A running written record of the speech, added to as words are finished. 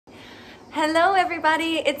Hello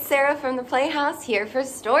everybody, it's Sarah from the Playhouse here for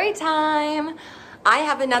story time. I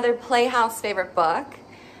have another Playhouse favorite book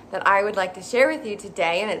that I would like to share with you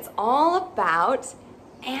today, and it's all about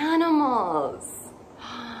animals.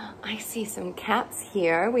 I see some cats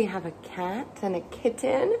here. We have a cat and a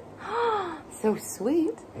kitten. So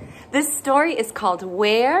sweet. This story is called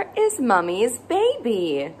Where is Mummy's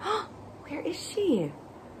Baby? Where is she?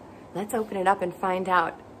 Let's open it up and find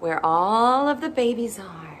out where all of the babies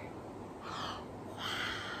are.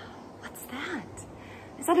 What's that?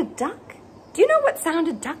 Is that a duck? Do you know what sound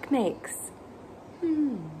a duck makes?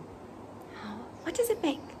 What does it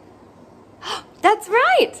make? That's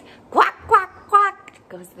right! Quack, quack, quack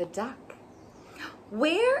goes the duck.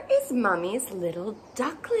 Where is Mummy's little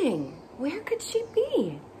duckling? Where could she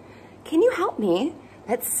be? Can you help me?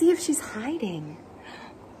 Let's see if she's hiding.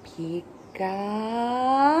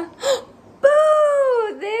 Pika.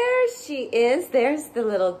 Boo! There she is. There's the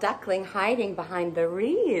little duckling hiding behind the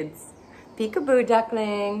reeds. Peekaboo,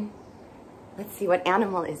 duckling. Let's see what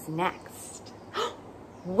animal is next.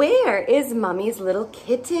 Where is Mummy's little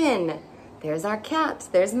kitten? There's our cat.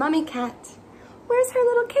 There's Mummy Cat. Where's her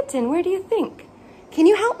little kitten? Where do you think? Can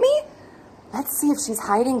you help me? Let's see if she's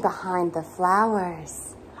hiding behind the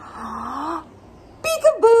flowers.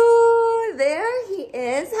 Peekaboo! There he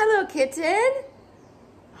is. Hello, kitten.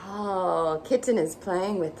 Oh, kitten is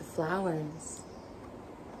playing with the flowers.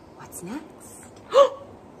 What's next?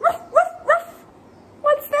 Ruff, ruff, ruff.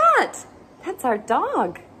 What's that? That's our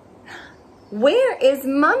dog. Where is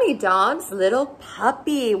Mummy Dog's little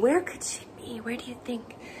puppy? Where could she be? Where do you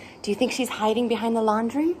think? Do you think she's hiding behind the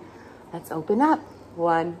laundry? Let's open up.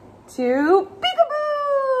 1, 2,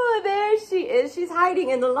 peekaboo! There she is. She's hiding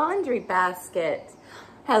in the laundry basket.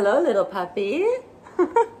 Hello, little puppy.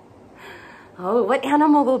 Oh, what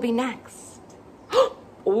animal will be next?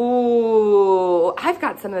 Ooh, I've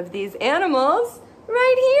got some of these animals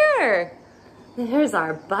right here. There's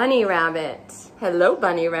our bunny rabbit. Hello,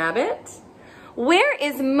 bunny rabbit. Where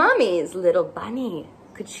is Mummy's little bunny?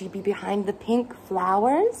 Could she be behind the pink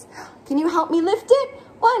flowers? Can you help me lift it?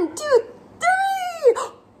 1, 2, 3.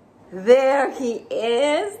 There he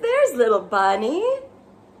is. There's little bunny.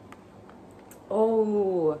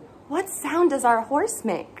 Oh, what sound does our horse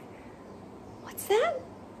make? What's that?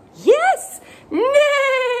 Yes!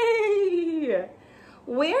 Neigh!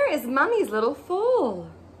 Where is Mummy's little foal?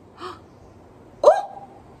 Oh!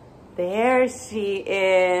 There she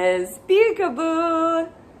is. Peekaboo!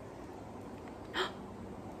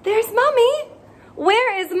 There's Mummy.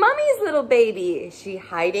 Where is Mummy's little baby? Is she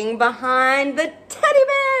hiding behind the teddy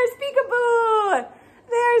bears? Peekaboo!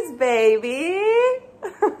 There's baby.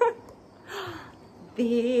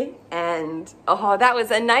 The end. Oh, that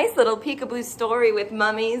was a nice little peekaboo story with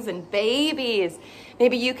mummies and babies.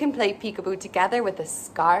 Maybe you can play peekaboo together with a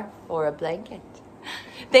scarf or a blanket.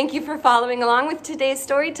 Thank you for following along with today's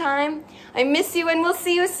story time. I miss you and we'll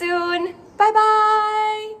see you soon.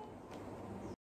 Bye-bye.